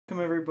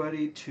Welcome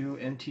everybody to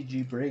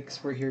MTG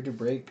Breaks. We're here to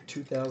break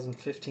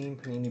 2015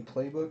 Panini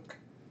Playbook.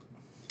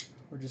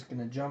 We're just going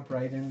to jump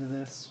right into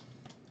this.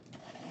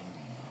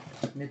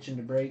 Mitching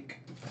to break.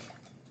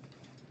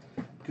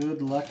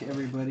 Good luck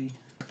everybody.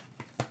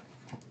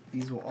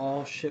 These will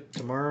all ship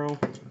tomorrow.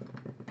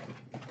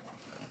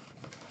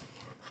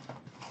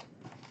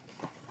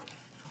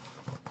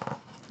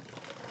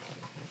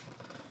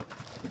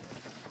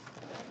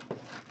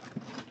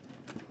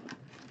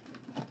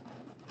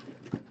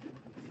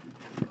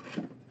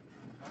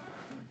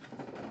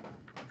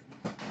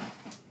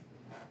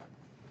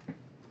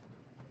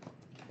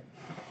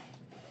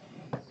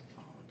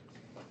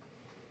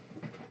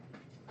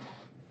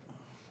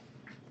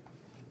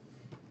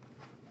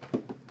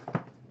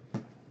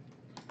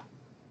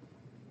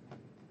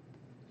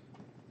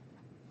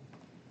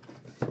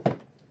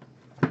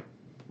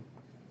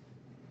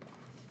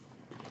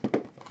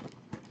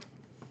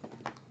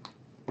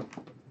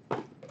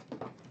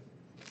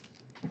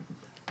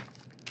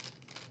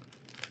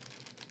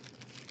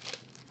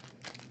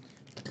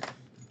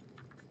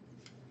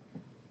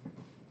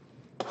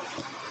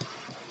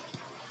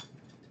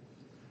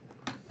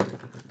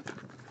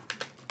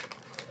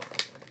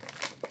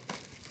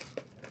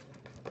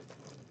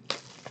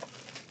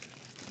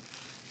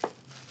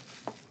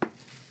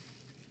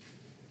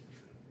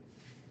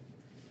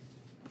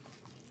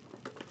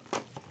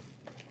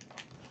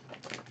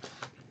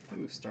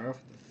 Ooh, start off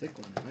with the thick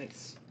one.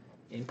 Nice.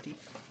 Empty.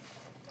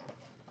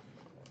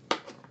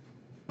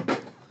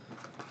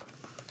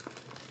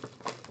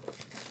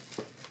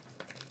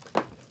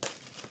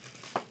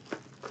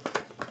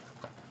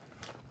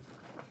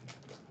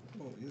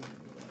 Oh, these are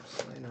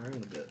sliding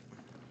around a bit.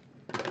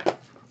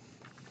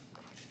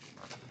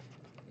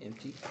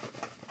 Empty.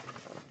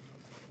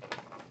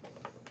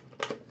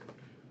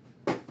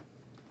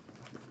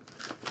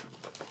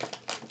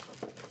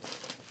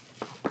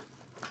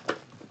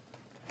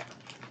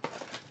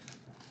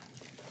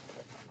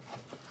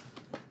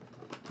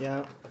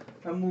 Yeah,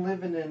 I'm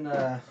living in,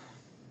 I'm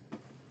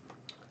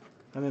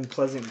in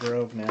Pleasant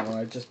Grove now.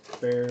 I just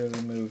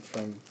barely moved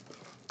from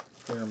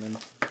Fairman.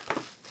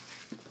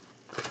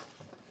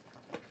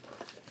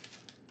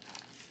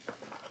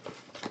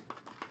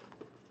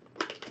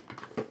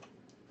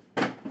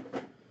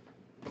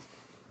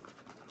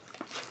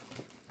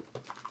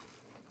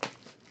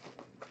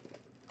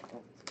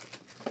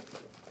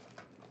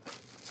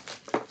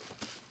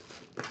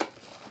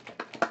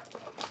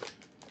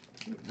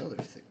 Ooh, another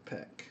thick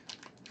pack.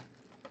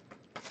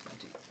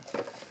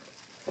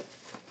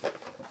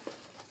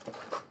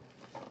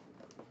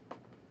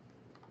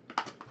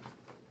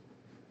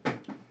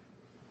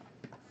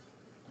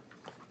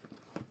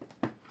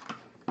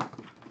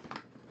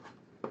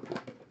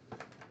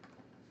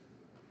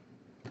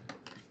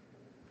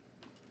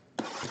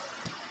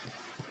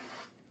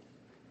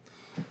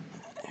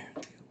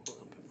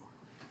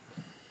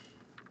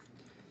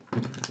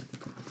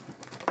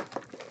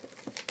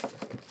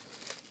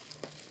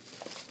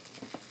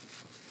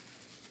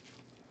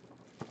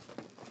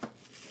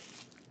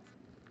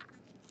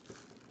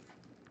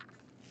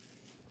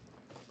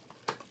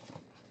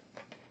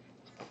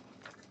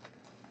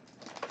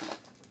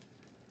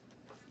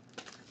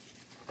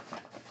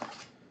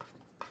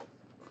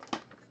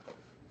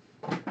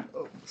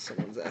 Oh,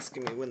 someone's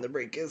asking me when the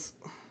break is.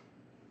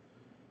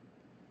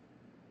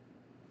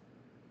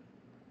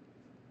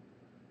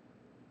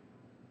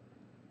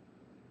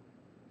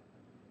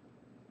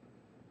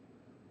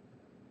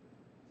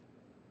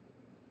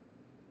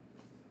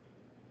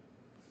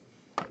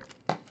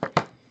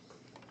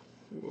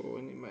 Whoa,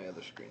 I need my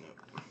other screen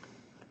up.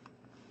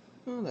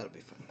 Oh, that'll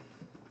be fine.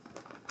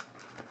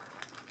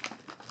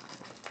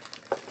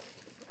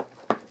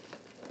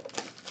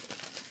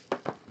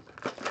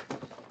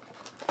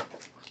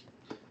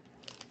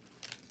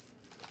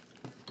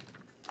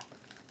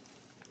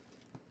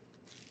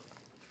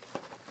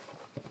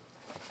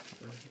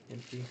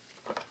 Empty.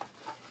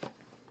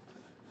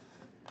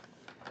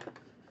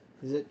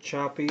 Is it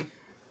choppy?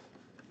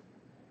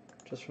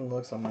 Just from the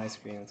looks on my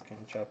screen, it's kind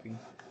of choppy.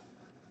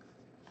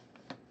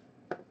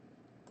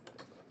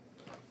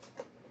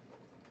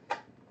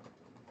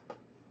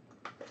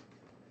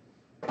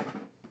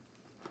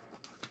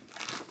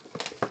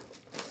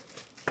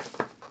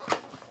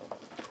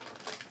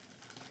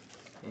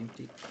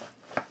 Empty.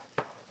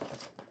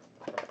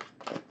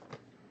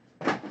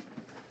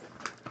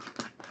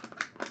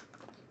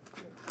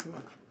 Come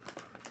on.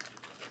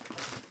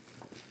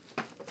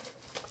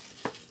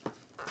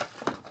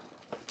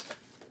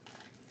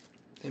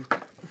 Empty.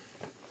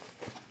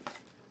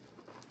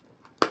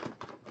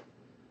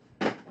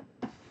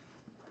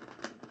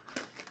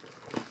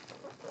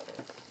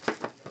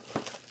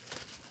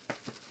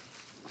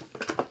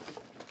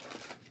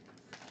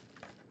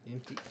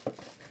 Empty.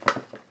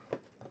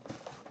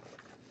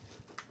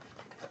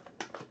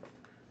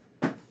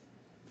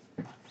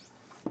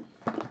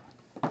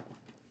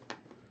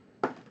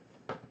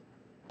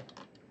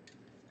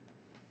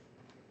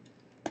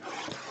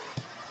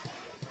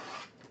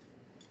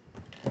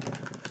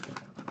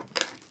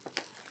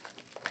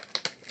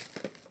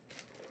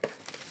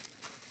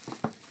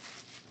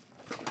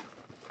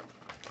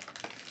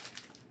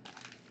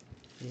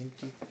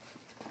 Empty.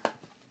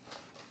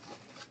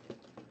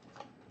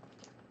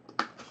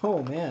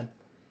 Oh man.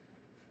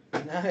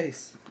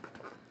 Nice.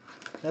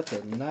 That's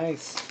a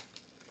nice.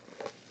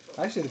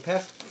 Actually, the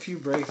past few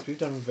breaks we've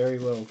done very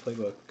well with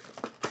Playbook.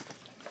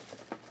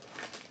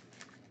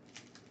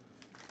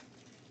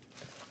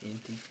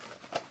 Empty.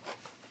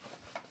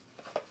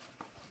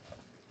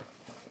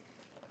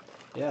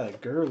 Yeah, the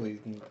girly.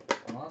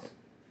 Awesome.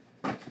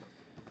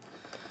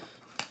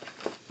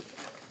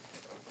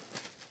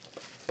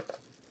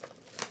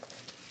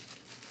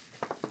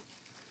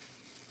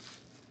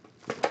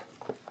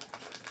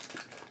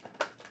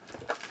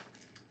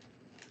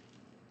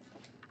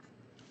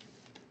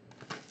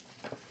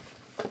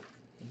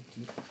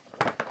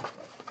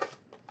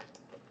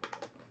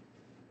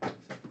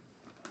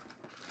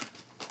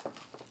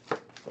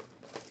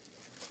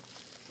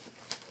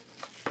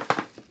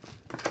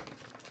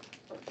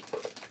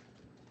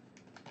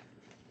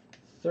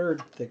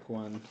 Third thick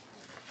one.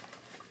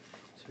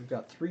 So we've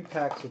got 3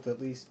 packs with at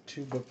least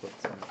 2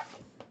 booklets in it.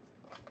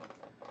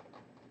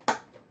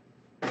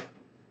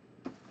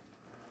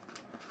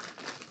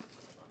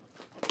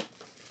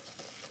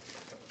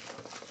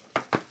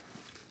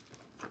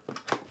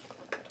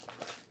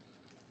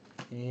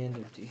 And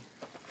empty.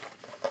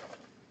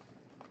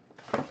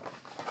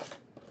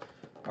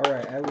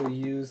 Alright, I will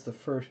use the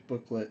first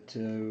booklet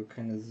to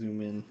kind of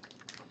zoom in.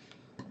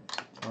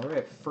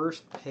 Alright,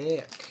 first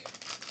pack.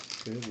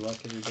 Good luck,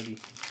 everybody.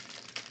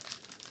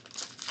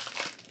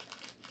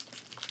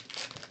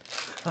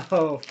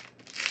 Oh.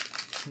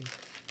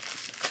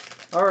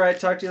 Alright,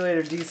 talk to you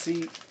later,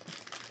 DC.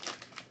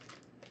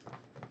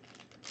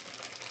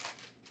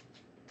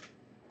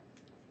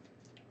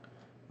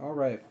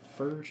 Alright,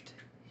 first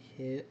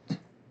hit.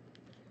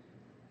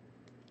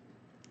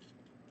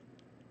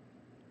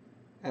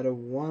 Out of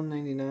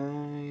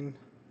 199.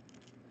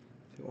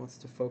 If it wants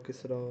to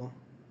focus at all.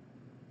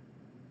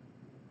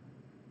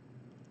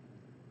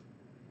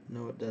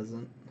 No, it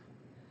doesn't.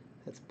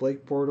 That's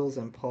Blake Bortles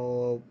and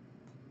Paul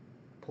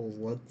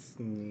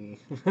Posluszny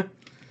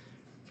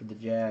for the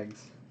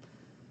Jags.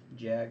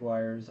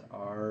 Jaguars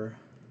are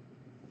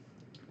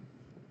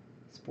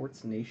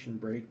Sports Nation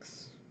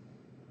breaks.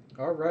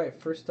 Alright,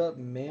 first up,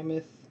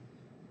 Mammoth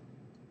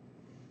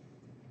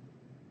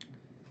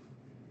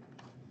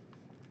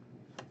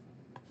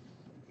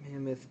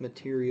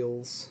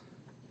Materials.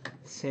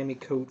 Sammy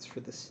Coates for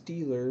the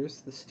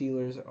Steelers. The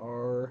Steelers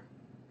are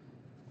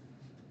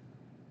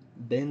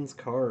Ben's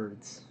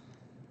Cards.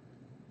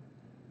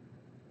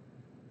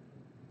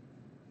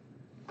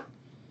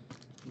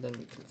 Then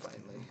we can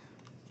finally.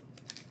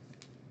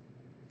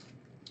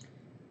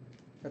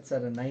 That's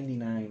at a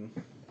 99.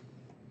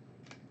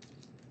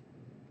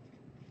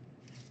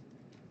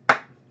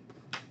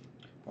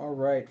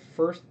 Alright,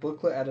 first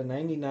booklet at a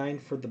 99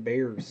 for the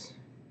Bears.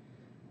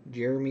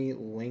 Jeremy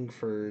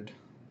Langford.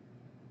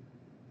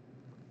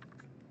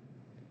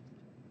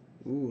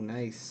 Ooh,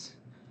 nice.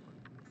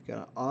 Got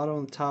an auto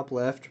on the top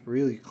left,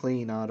 really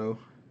clean auto.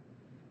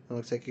 It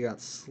looks like you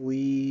got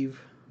sleeve,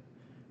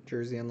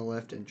 jersey on the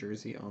left, and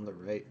jersey on the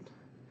right.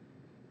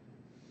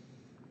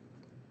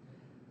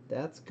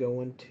 That's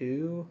going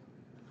to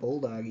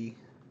Bulldoggy.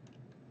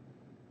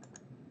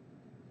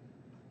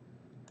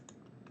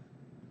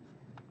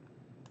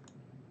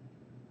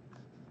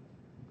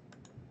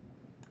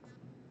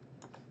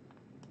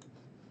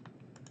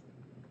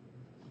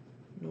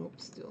 Nope,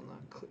 still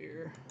not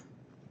clear.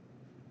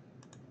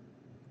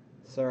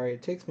 Sorry,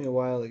 it takes me a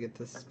while to get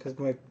this because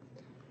for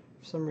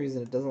some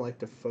reason it doesn't like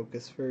to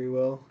focus very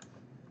well.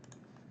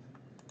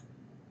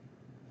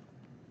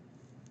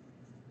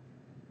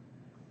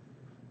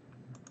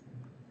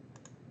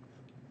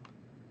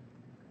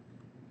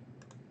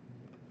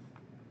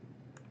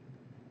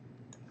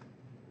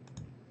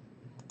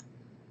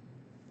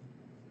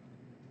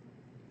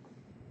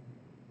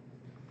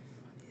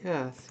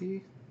 Yeah, see?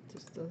 It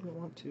just doesn't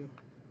want to.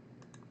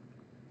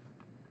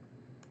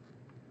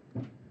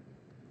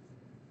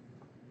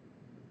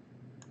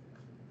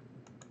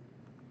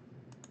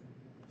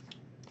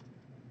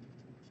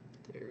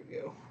 There we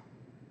go.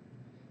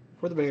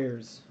 For the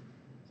Bears.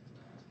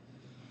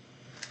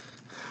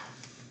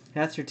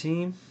 That's your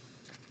team?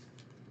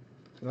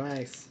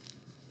 Nice.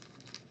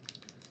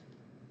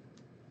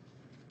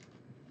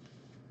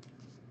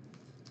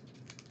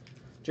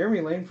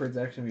 Jeremy Langford's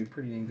actually going to be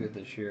pretty dang good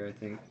this year, I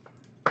think.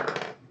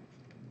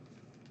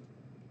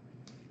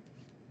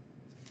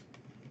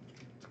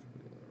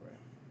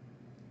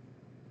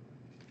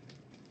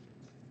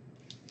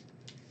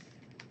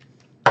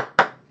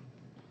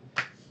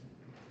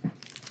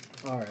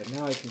 Alright,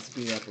 now I can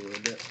speed up a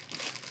little bit.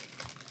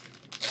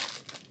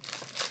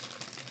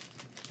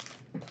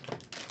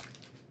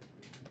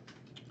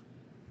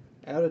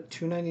 Out of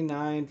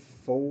 299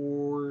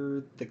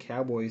 for the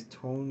Cowboys,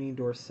 Tony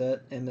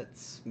Dorsett, Emmitt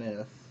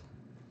Smith.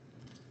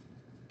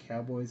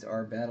 Cowboys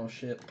are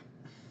Battleship.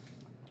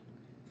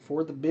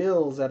 For the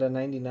Bills, out of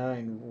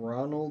 99,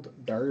 Ronald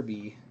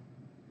Darby.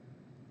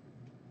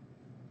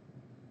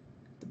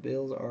 The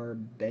Bills are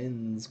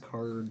Ben's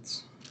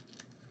Cards.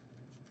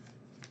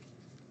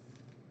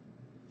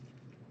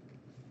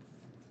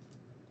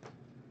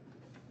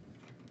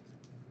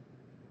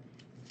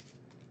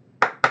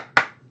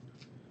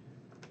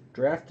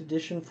 Draft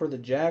edition for the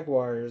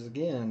Jaguars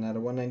again out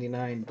of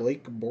 199.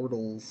 Blake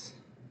Bortles.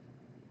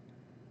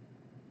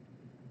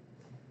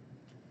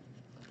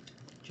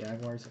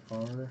 Jaguars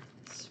are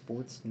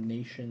Sports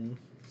Nation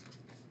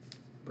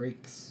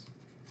breaks.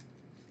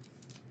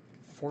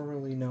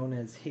 Formerly known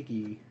as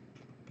Higgy.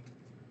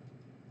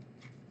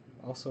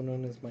 Also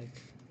known as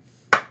Mike.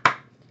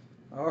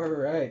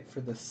 Alright, for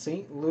the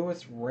St.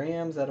 Louis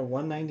Rams out of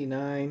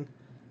 199.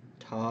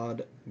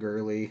 Todd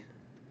Gurley.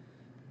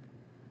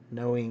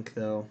 No ink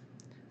though.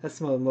 That's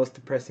the most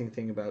depressing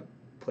thing about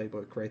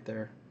Playbook right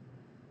there.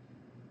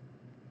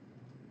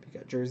 You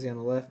got jersey on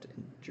the left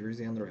and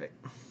jersey on the right.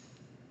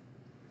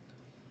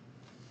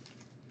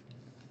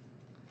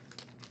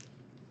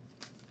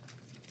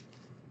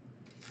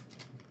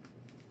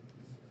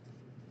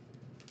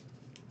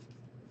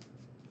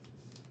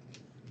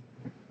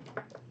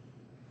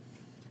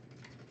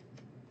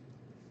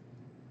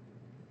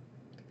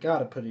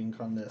 Gotta put ink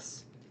on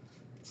this.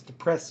 It's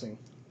depressing.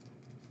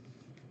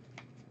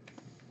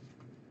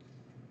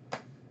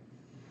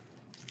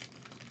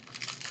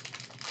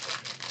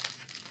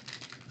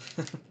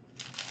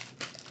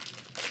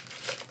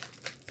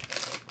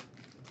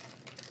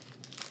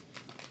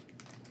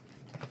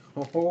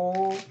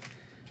 Oh,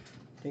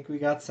 I think we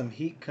got some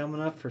heat coming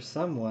up for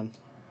someone.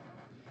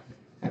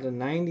 At a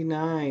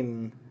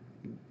 99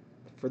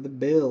 for the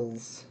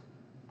Bills.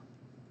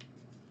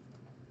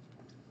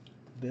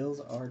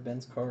 Bills are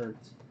Ben's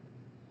cards.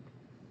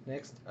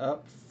 Next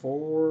up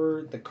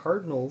for the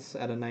Cardinals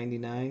at a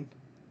 99.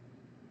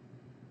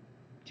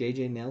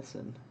 J.J.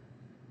 Nelson.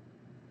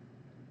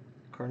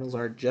 Cardinals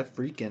are Jeff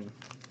Freakin.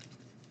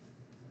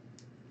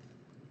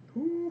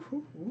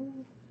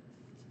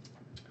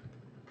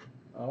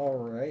 All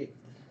right.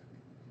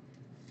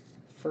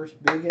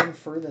 First big one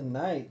for the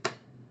night.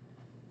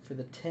 For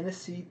the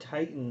Tennessee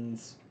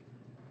Titans.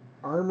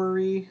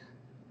 Armory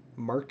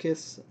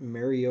Marcus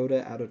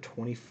Mariota out of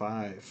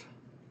 25.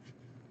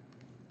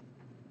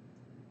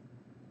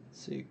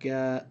 So you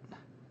got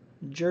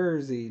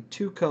jersey,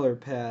 two color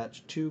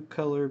patch,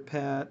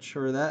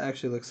 or that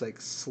actually looks like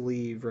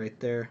sleeve right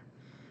there.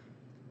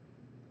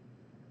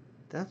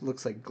 That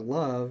looks like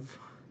glove.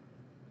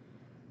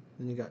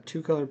 Then you got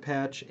two color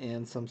patch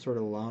and some sort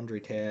of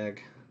laundry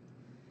tag.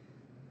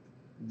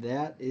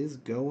 That is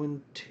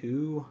going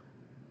to...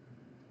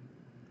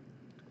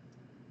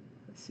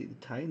 Let's see, the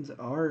Titans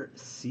are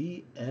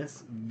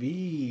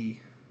CSV.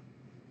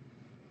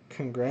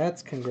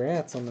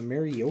 Congrats on the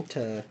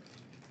Mariota.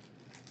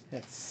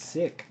 That's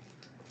sick.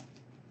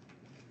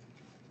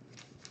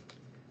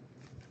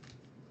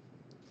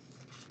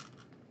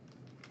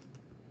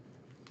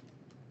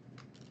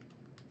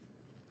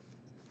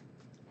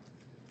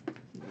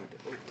 Need to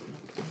open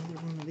up another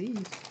one of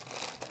these.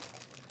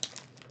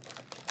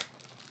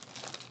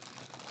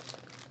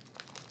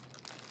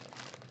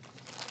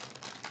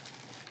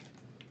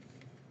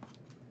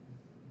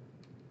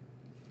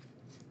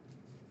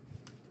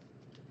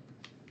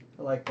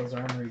 I like those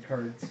Armory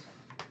cards.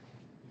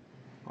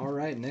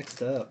 Alright,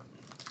 next up.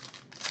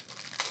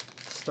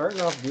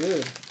 Starting off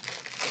good.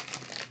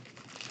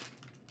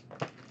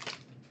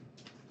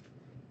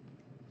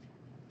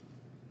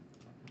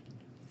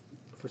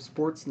 For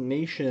Sports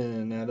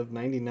Nation out of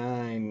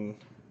 99.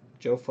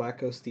 Joe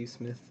Flacco, Steve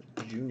Smith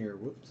Jr.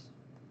 Whoops.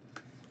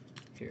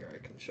 Here, I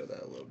can show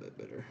that a little bit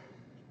better.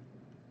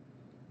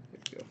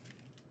 There we go.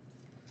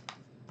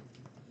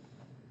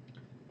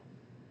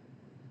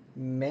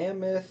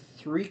 Mammoth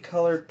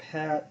 3-color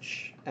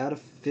patch out of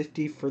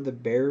 50 for the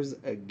Bears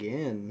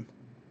again.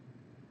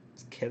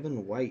 It's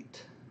Kevin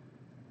White.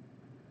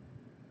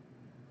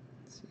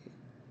 Let's see.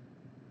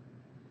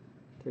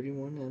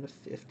 31 out of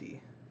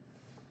 50.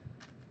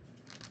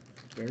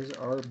 Bears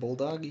are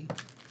Bulldoggy.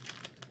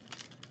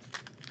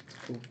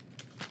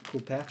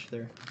 Cool patch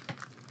there.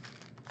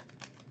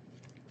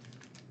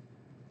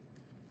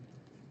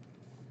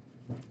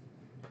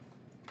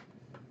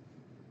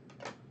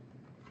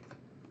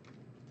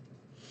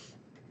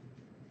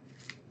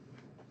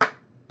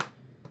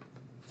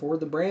 For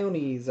the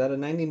Brownies, out of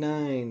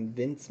 99,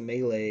 Vince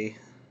Melee.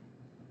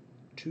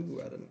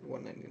 2 out of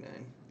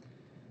 199.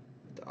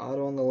 The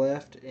auto on the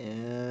left,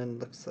 and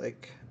looks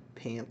like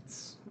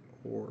pants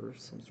or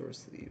some sort of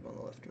sleeve on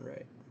the left and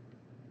right.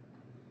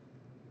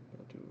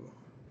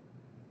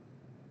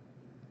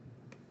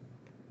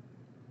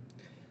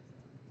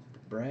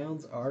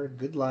 Browns are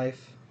good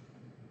life.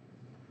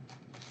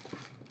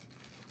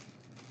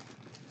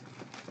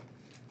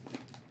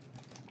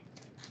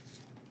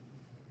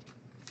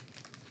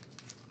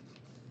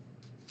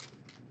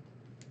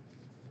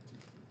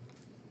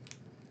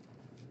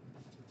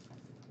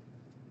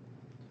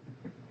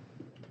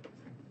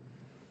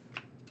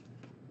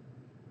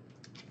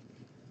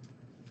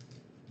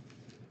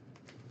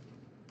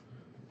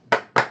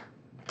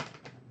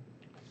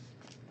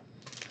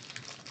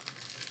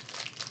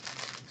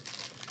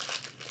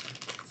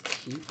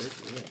 Keep it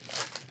real.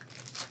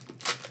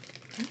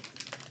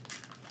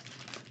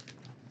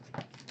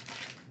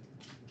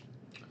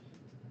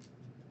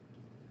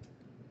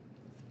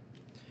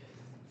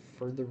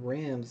 For the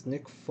Rams,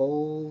 Nick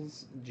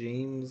Foles,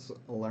 James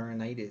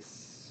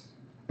Laurinaitis.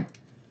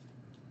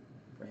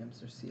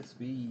 Rams are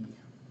CSV.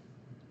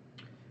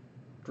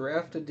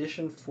 Draft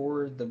edition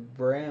for the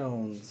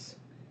Browns,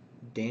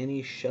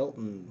 Danny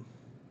Shelton.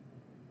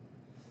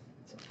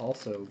 It's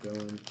also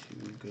going to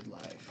Good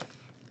Life.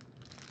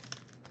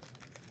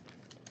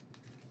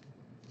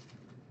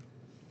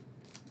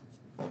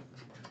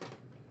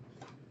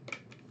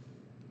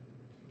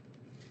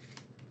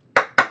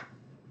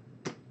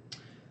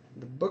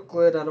 The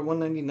booklet out of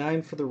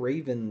 199 for the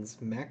Ravens,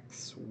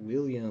 Max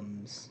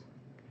Williams.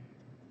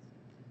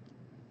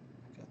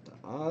 Got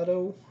the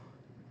auto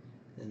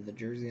and the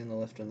jersey on the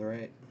left and the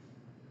right.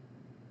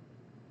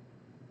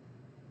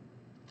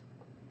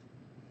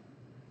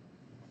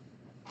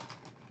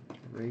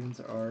 Ravens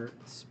are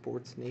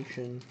Sports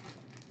Nation.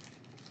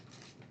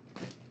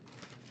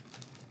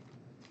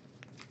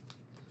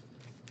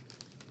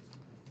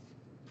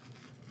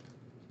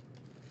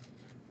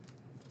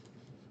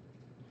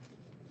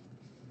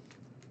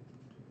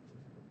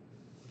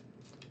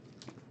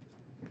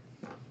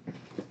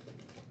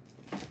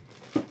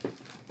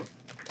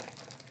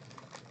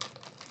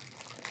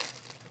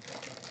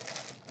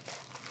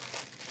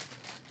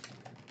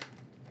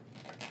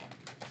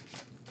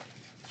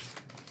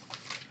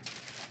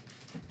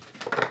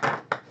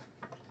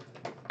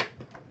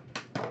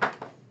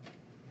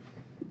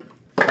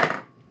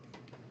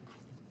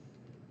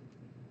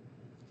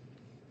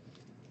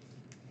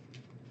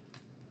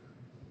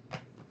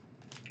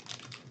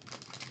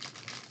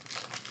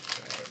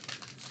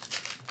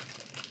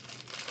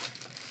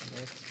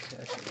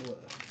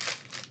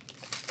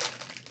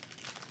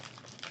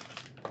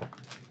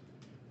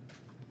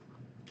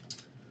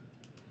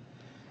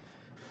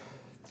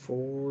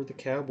 For the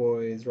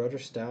Cowboys, Roger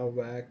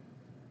Staubach,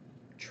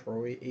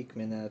 Troy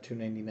Aikman out of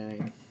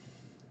 299.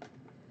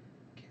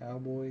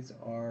 Cowboys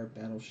are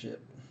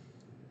Battleship.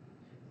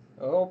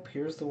 Oh,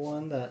 here's the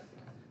one that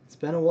it's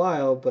been a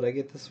while, but I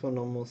get this one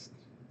almost.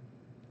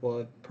 Well,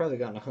 I've probably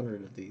gotten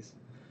 100 of these.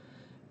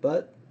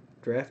 But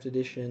draft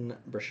edition,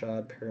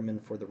 Brashad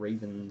Perriman for the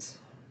Ravens.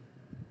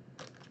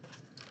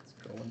 It's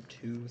going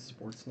to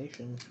Sports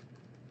Nation.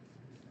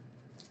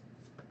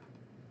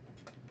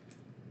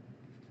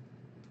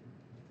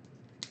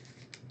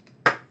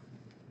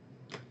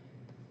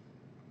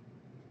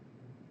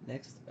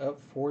 Next up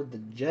for the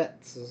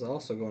Jets is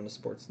also going to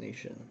Sports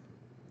Nation.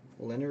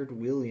 Leonard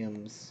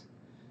Williams.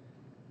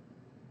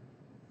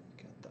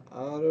 Got the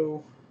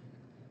auto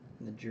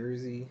and the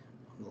jersey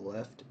on the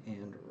left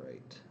and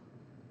right.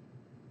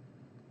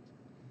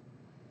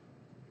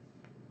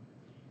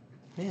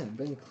 Man, I've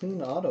been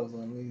clean autos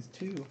on these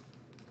too.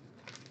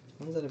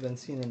 Ones that I've been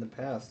seeing in the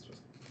past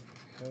just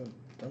haven't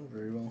done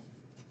very well.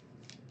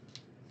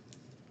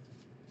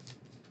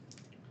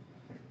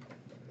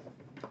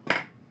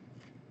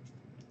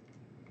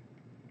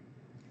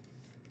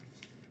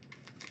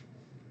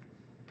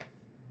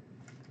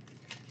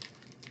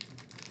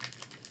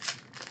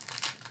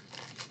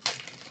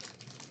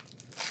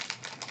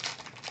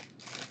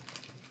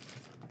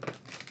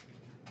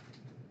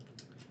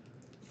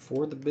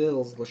 For the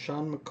Bills,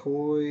 LaShawn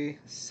McCoy,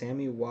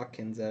 Sammy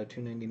Watkins out of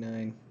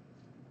 299.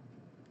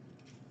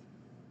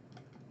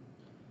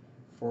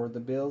 For the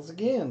Bills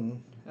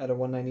again, out of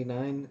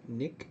 199,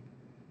 Nick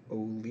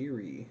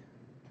O'Leary.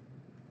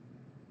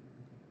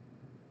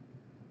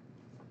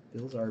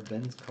 Bills are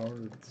Ben's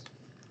cards.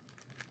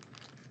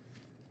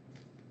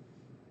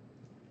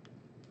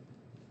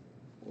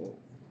 Whoa.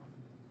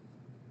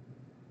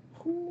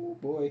 Oh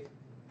boy.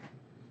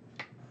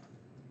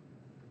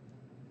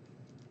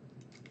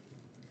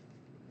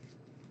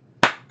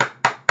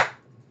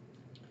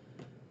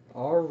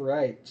 All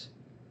right.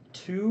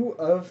 2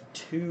 of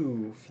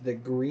 2 for the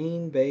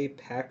Green Bay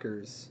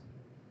Packers.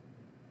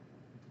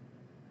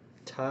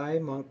 Ty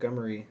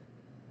Montgomery.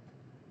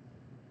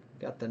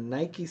 Got the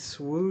Nike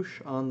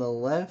swoosh on the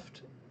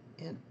left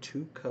and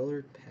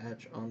 2-colored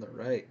patch on the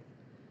right.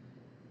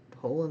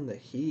 Pulling the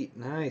heat.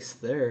 Nice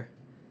there.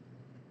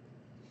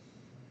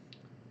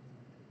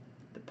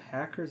 The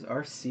Packers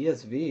are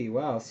CSV.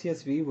 Wow,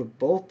 CSV with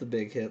both the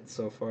big hits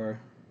so far.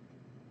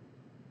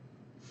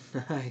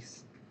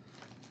 Nice.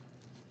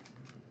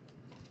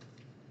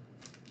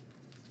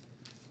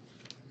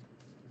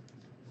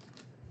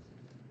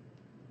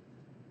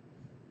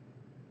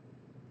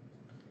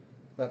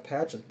 That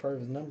patch is part of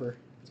his number.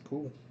 It's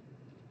cool.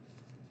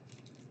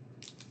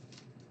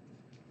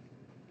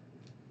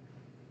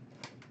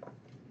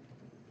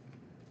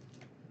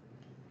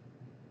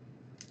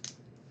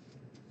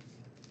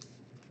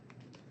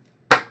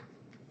 I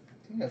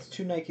think that's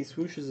 2 Nike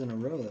swooshes in a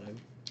row that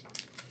I've...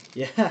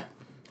 Yeah.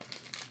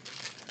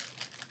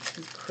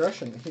 He's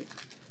crushing. He's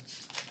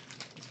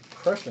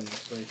crushing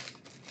this week.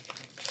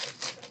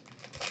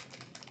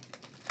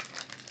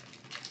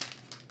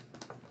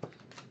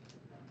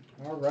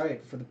 All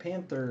right, for the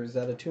Panthers,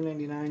 out of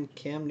 299,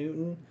 Cam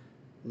Newton,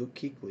 Luke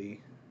Kuechly.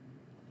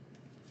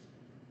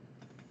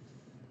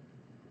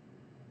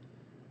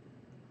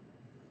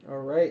 All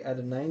right, out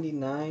of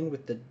 99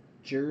 with the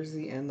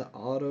jersey and the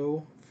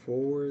auto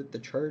for the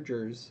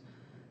Chargers,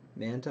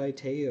 Manti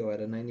Te'o at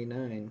a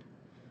 99.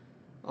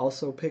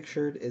 Also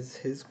pictured is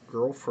his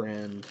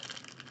girlfriend.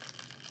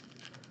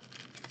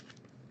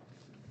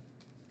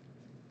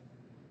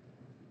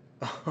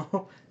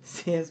 Oh,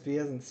 CSB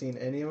hasn't seen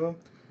any of them.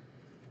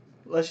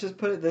 Let's just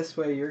put it this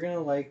way. You're going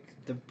to like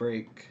the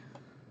break.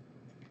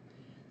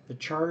 The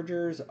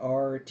Chargers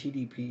are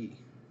TDP.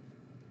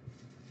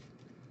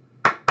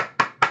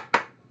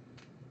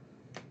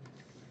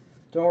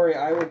 Don't worry,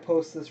 I will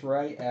post this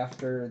right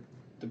after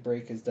the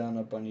break is done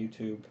up on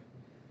YouTube.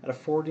 At a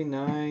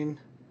 49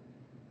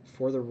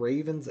 for the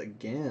Ravens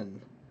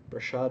again,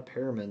 Rashad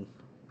Perriman.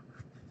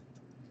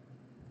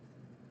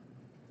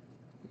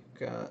 You've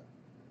got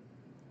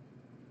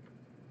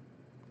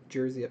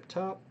jersey up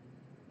top,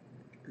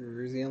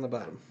 jersey on the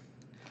bottom.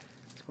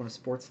 It's going to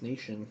Sports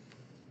Nation.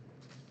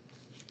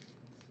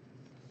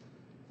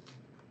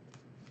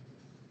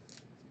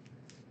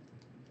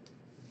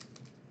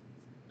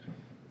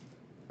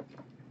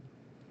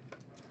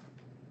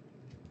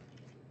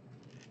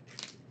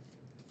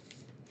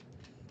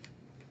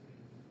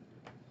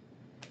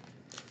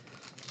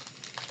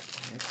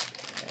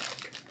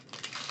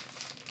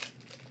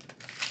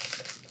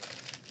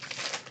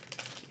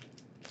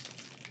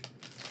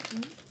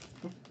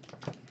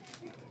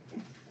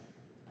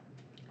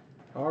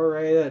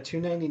 Alright,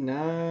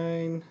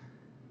 $2.99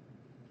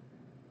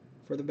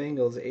 for the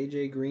Bengals.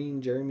 AJ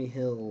Green, Jeremy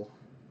Hill.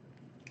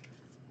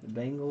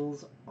 The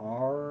Bengals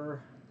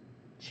are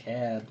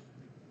Chad.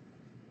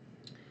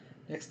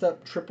 Next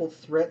up, triple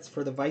threats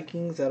for the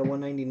Vikings at a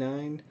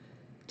 199.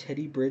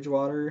 Teddy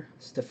Bridgewater,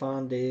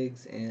 Stephon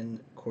Diggs,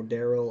 and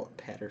Cordero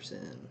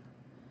Patterson.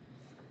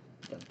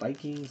 The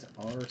Vikings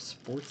are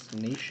Sports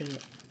Nation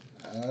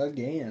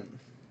again.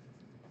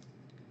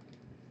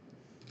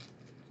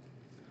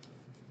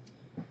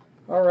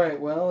 Alright,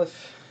 well,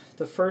 if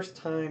the first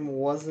time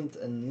wasn't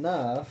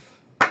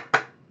enough,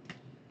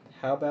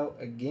 how about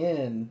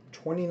again?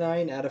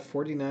 29 out of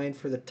 49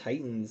 for the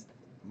Titans.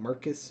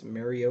 Marcus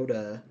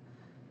Mariota.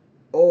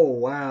 Oh,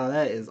 wow,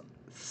 that is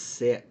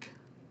sick.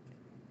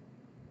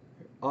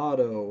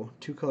 Auto,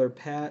 2-color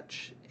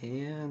patch,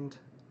 and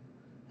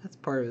that's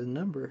part of the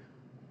number.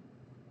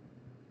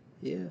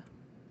 Yeah.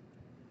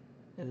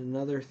 And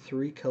another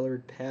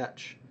 3-colored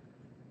patch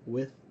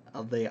with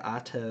the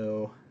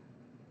auto.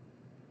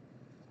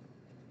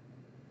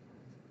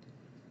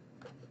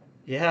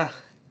 Yeah,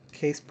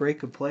 case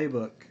break of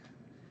Playbook.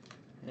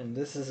 And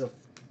this is a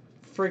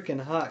freaking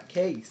hot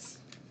case.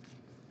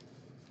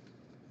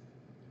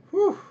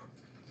 Whew.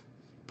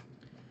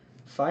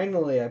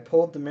 Finally, I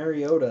pulled the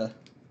Mariota.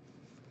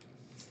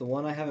 It's the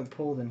one I haven't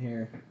pulled in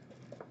here.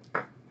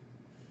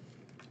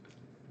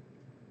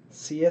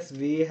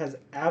 CSV has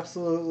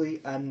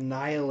absolutely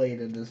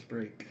annihilated this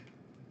break.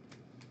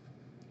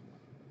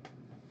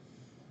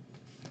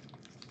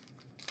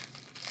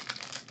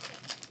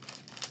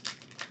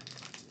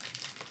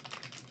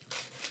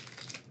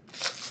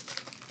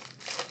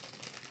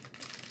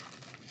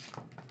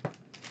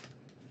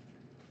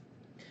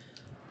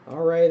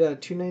 Alright,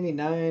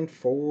 $2.99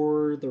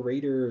 for the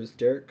Raiders.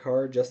 Derek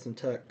Carr, Justin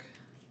Tuck.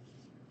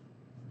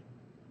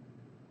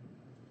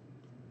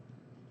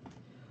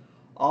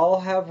 I'll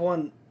have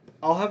one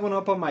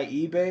up on my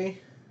eBay,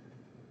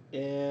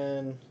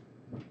 and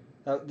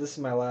this is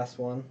my last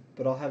one,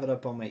 but I'll have it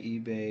up on my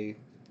eBay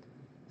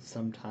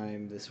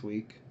sometime this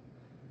week.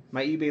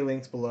 My eBay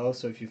link's below,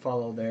 so if you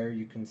follow there,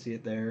 you can see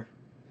it there.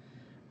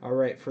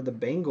 Alright, for the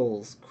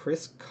Bengals,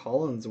 Chris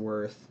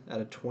Collinsworth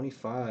at a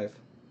 25.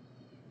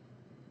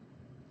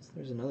 So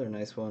there's another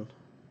nice one.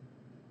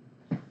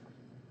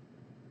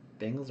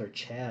 Bengals are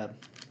Chad.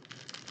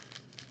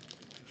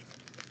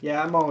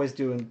 Yeah, I'm always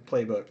doing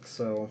playbooks,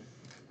 so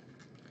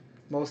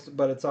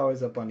but it's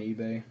always up on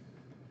eBay.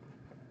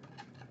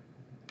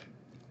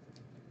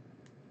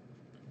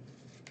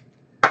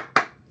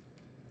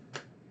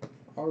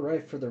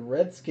 Alright, for the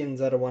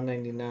Redskins at a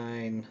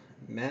 199,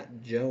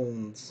 Matt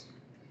Jones.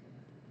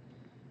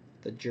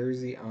 The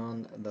jersey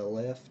on the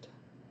left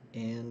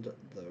and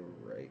the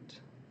right.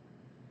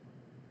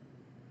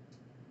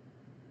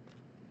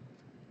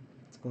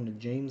 It's going to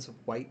James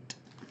White.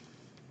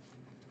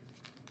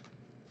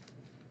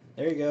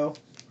 There you go.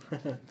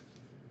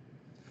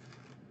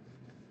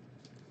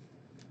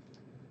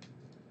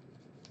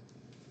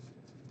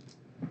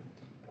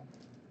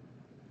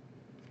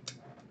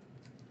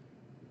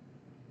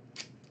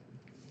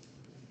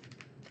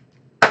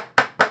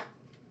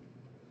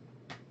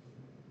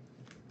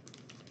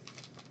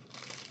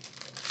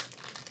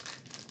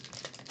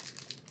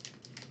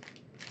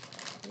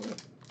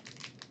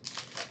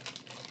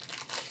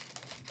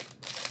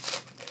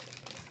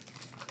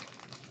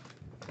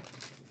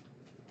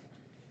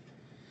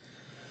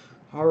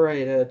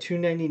 Alright,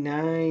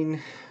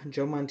 $2.99,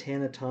 Joe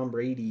Montana, Tom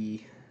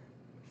Brady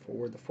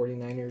for the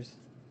 49ers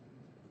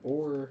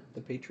or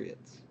the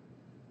Patriots.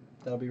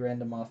 That'll be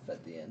random off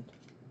at the end.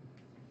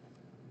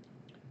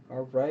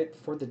 Alright,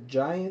 for the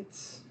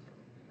Giants,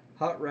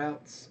 Hot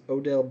Routes,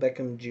 Odell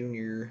Beckham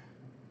Jr.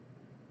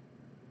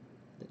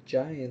 The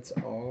Giants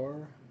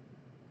are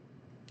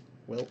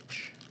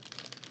Welch.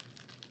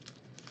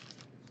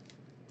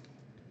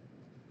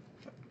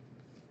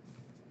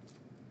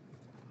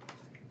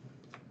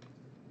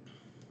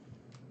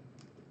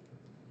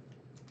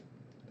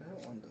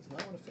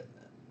 not want to fit in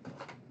that.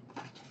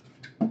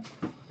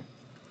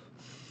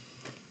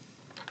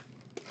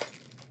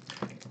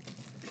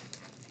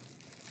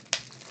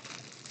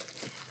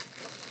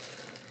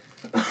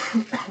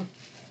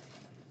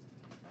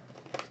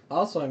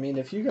 Also, I mean,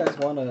 if you guys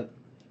want to,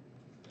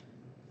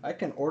 I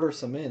can order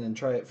some in and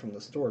try it from the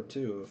store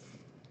too.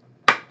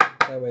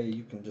 That way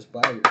you can just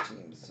buy your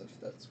teams if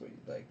that's what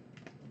you'd like.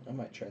 I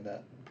might try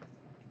that.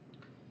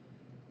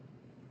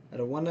 At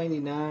a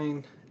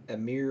 199,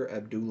 Amir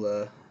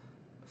Abdullah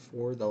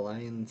for the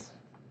Lions.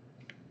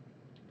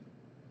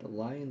 The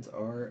Lions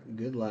are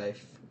good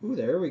life. Ooh,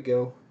 there we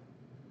go.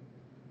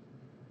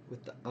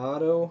 With the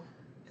auto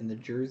and the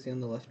jersey on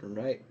the left and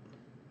right.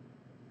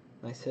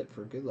 Nice hit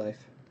for good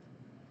life.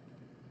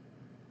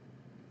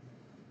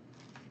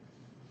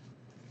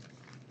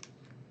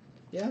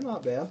 Yeah,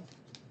 not bad.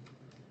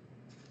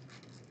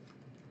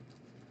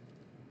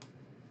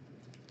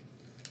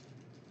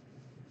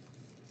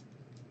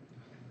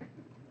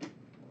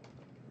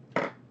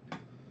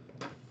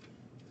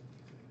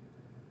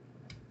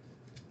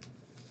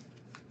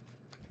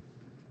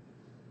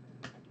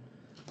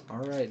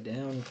 Alright,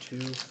 down to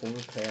 4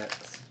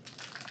 packs.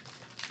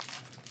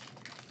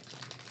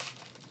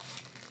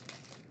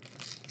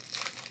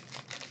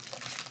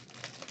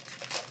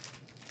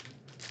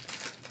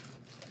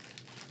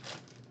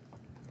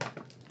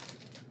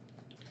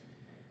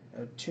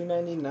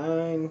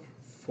 $2.99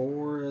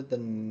 for the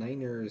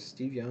Niners.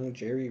 Steve Young,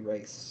 Jerry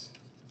Rice.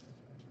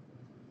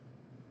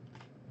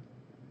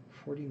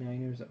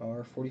 49ers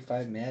are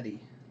 45 Maddie.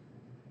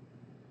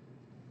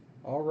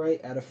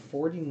 Alright, out of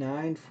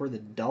 49 for the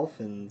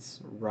Dolphins,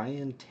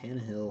 Ryan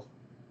Tannehill.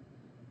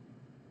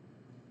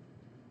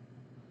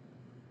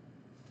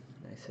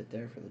 Nice hit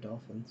there for the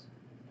Dolphins.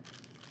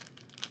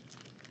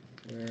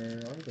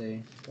 Where are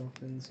they?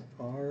 Dolphins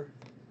are...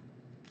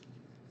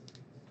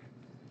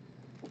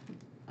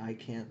 I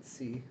can't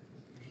see.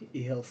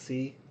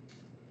 ELC.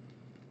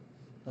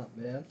 Not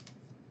bad.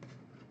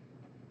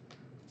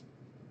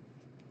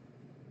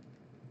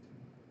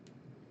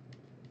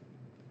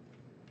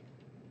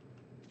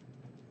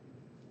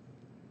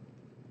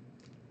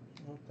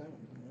 Oh, that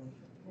one's one.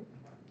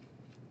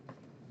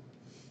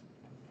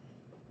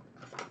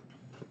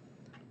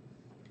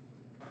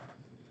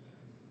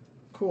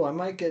 Cool, I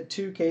might get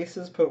 2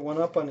 cases, put one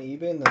up on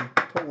eBay, and then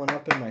put one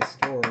up in my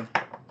store.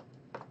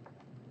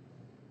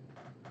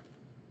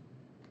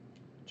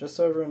 Just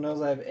so everyone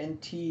knows, I have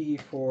NT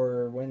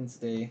for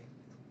Wednesday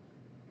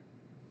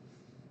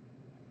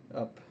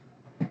up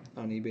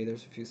on eBay.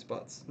 There's a few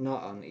spots.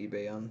 Not on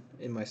eBay,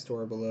 in my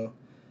store below.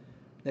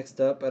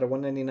 Next up, at a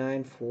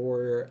 199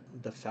 for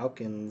the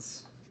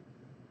Falcons,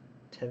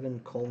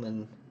 Tevin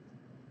Coleman.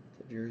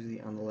 The jersey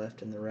on the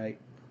left and the right.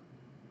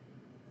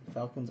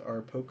 Falcons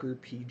are Poker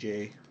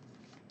PJ.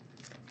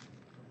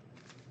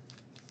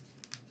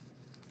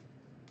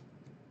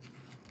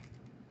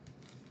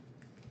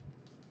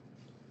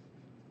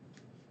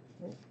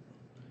 Oh,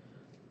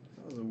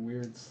 that was a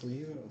weird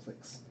sleeve. It was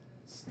like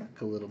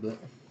stuck a little bit.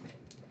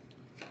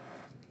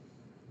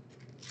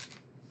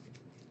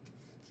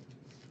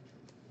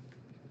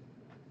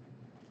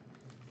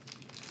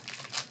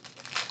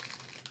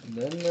 And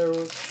then there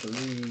was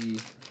 3.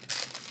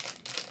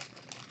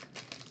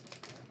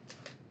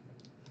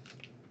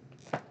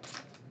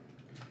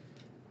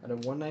 At a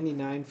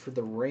 199 for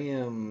the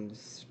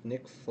Rams,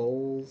 Nick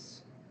Foles,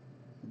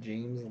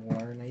 James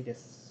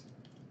Laurinaitis.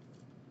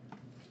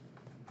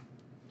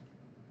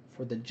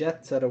 For the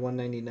Jets at a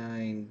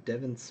 199,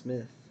 Devin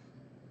Smith.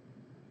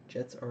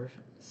 Jets are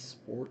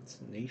Sports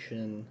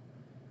Nation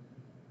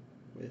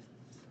with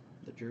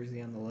the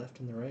jersey on the left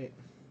and the right.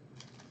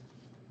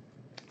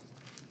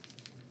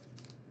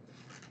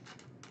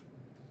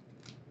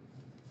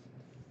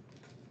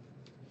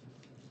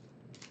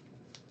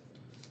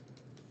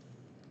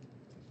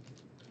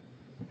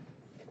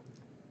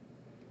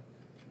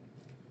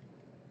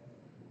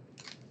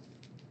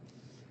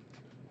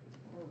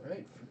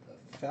 Alright, for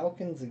the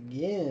Falcons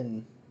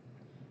again.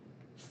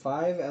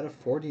 5 out of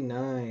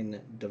 49,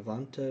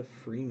 Devonta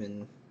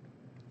Freeman.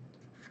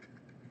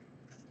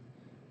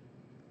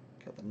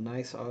 Got the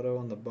nice auto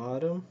on the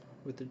bottom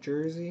with the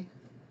jersey,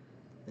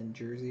 and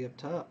jersey up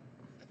top.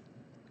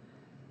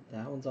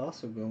 That one's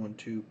also going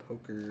to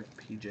Poker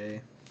PJ.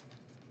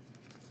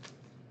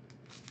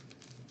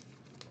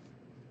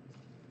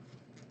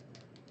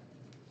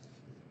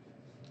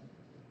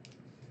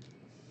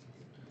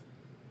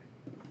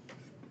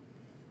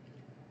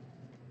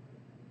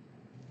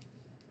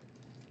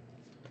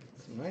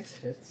 Some nice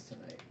hits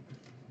tonight.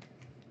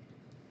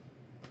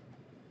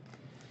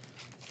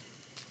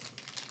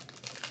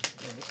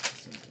 Oh, this is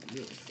something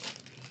really fun.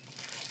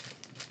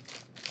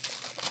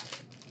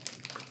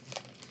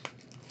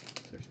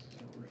 There's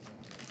no room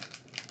on it.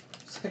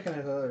 For a second I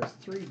thought there was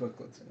 3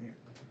 booklets in here.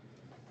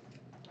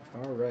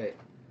 Alright.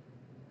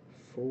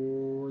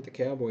 For the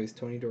Cowboys,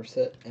 Tony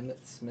Dorsett,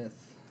 Emmitt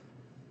Smith.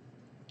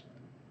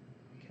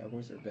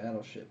 Cowboys are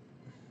Battleship.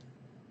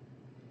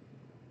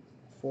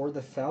 For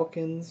the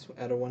Falcons,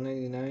 at a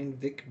 199,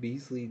 Vic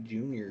Beasley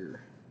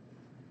Jr.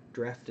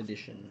 Draft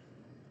Edition.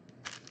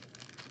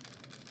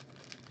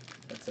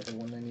 That's at a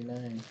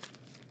 199.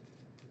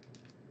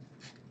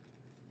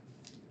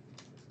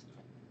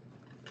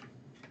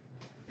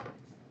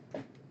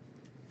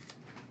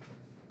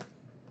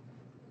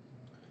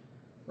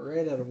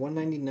 Alright, out of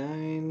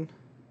 199,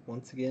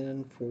 once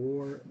again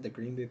for the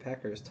Green Bay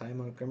Packers, Ty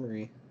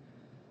Montgomery.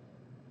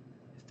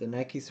 If the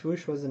Nike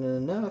swoosh wasn't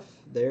enough,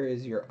 there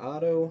is your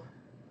auto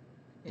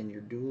and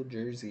your dual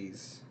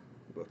jerseys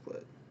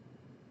booklet.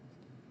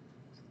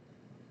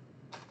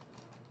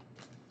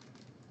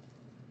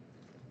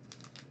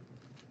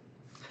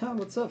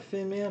 What's up,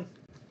 Finn, man?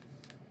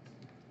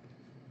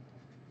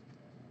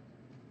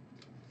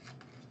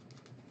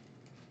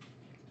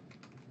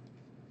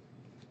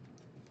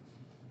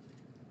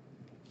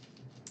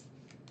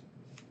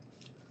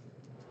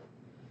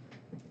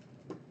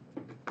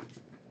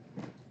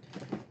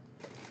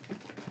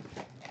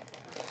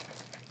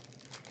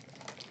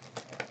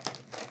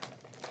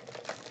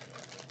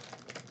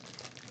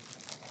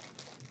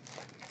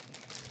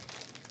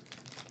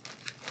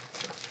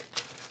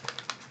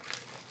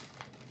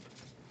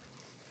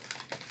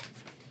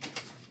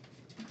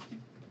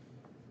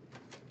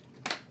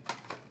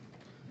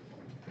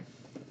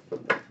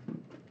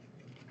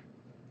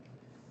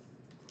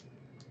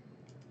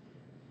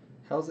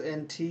 How's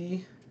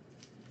NT?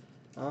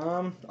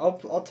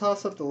 I'll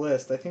toss up the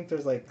list. I think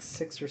there's like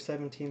 6 or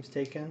 7 teams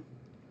taken.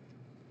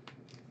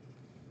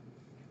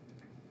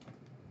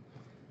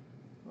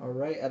 All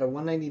right, at a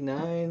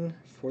 199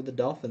 for the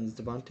Dolphins,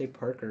 Devontae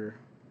Parker.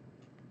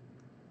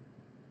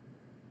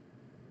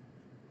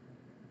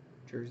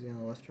 Jersey on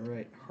the left and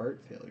right.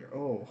 Heart failure.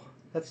 Oh,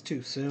 that's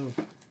too soon.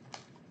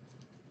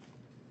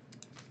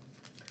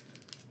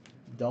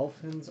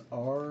 Dolphins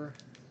are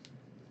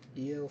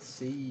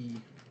ELC.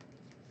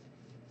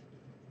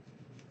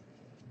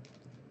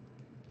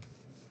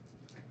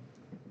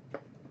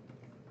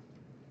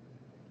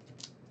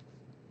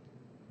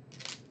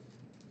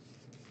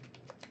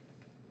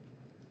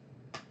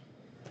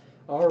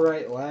 All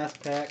right,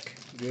 last pack.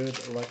 Good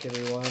luck,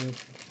 everyone.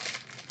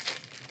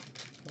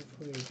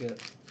 Hopefully we get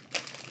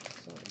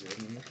something good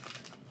in here.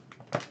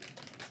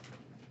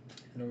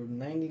 Number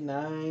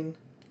 99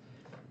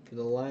 for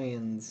the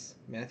Lions,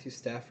 Matthew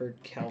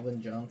Stafford,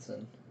 Calvin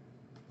Johnson.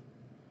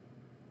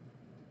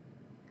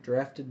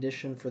 Draft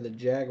edition for the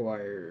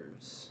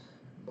Jaguars,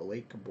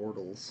 Blake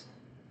Bortles.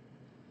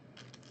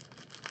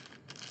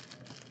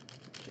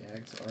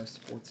 Jags are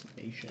Sports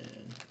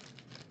Nation.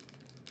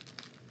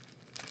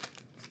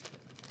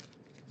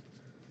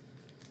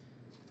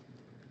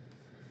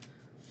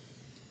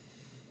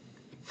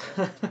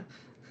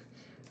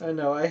 I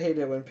know, I hate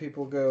it when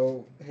people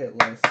go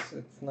hitless.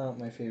 It's not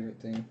my favorite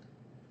thing.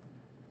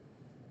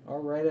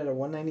 Alright, at a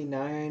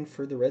 199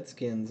 for the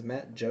Redskins,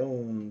 Matt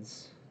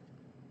Jones.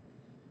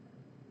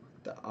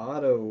 The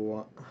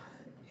auto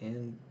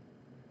and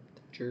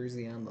the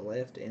jersey on the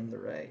left and the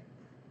right.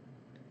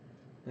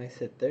 Nice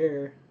hit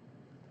there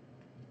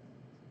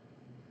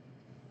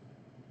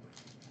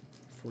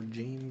for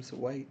James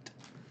White.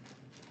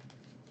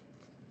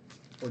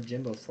 Or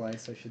Jimbo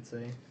Slice, I should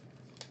say.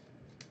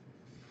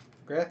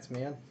 Congrats,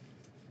 man.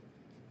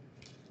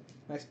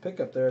 Nice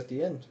pickup there at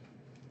the end.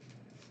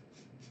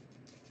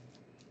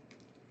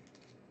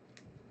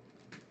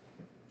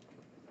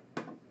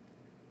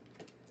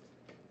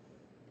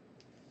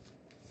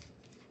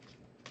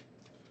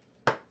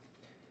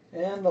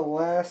 And the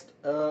last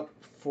up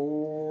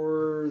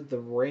for the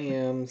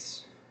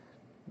Rams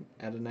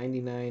at a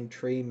 99,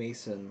 Trey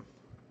Mason.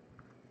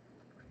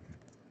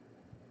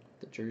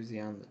 The jersey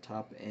on the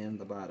top and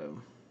the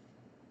bottom.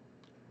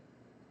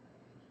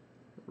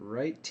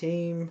 Right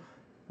team,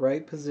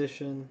 right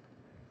position,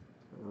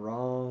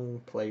 wrong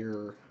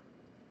player.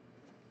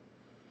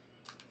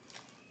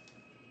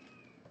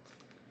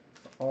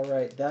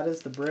 Alright, that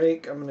is the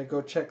break. I'm going to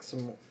go check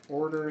some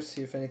orders,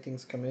 see if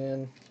anything's come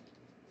in.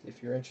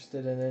 If you're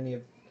interested in any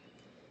of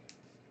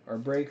our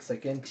breaks,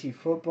 like NT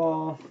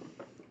football,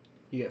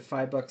 you get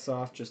 $5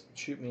 off. Just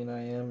shoot me an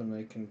IM and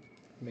I can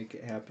make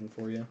it happen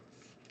for you.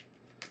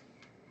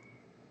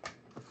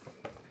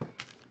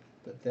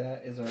 But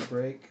that is our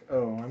break.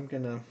 Oh, I'm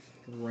going to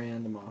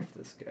random off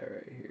this guy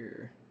right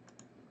here.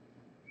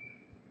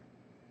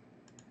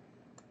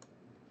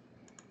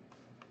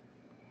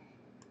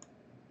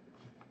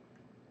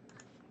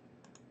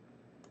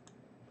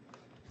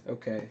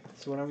 Okay,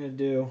 so what I'm going to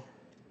do,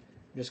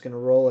 I'm just going to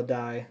roll a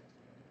die.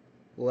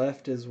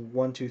 Left is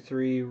 1, 2,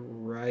 3.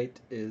 Right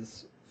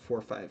is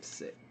 4, 5,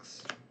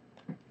 6.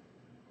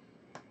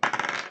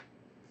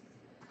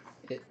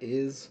 It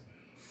is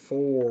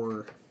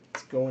 4.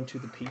 It's going to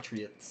the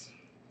Patriots.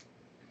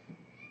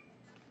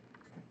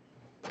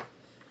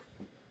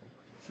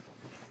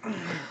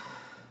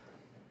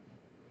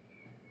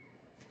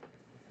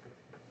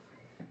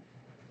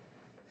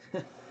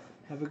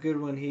 Have a good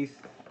one,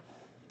 Heath.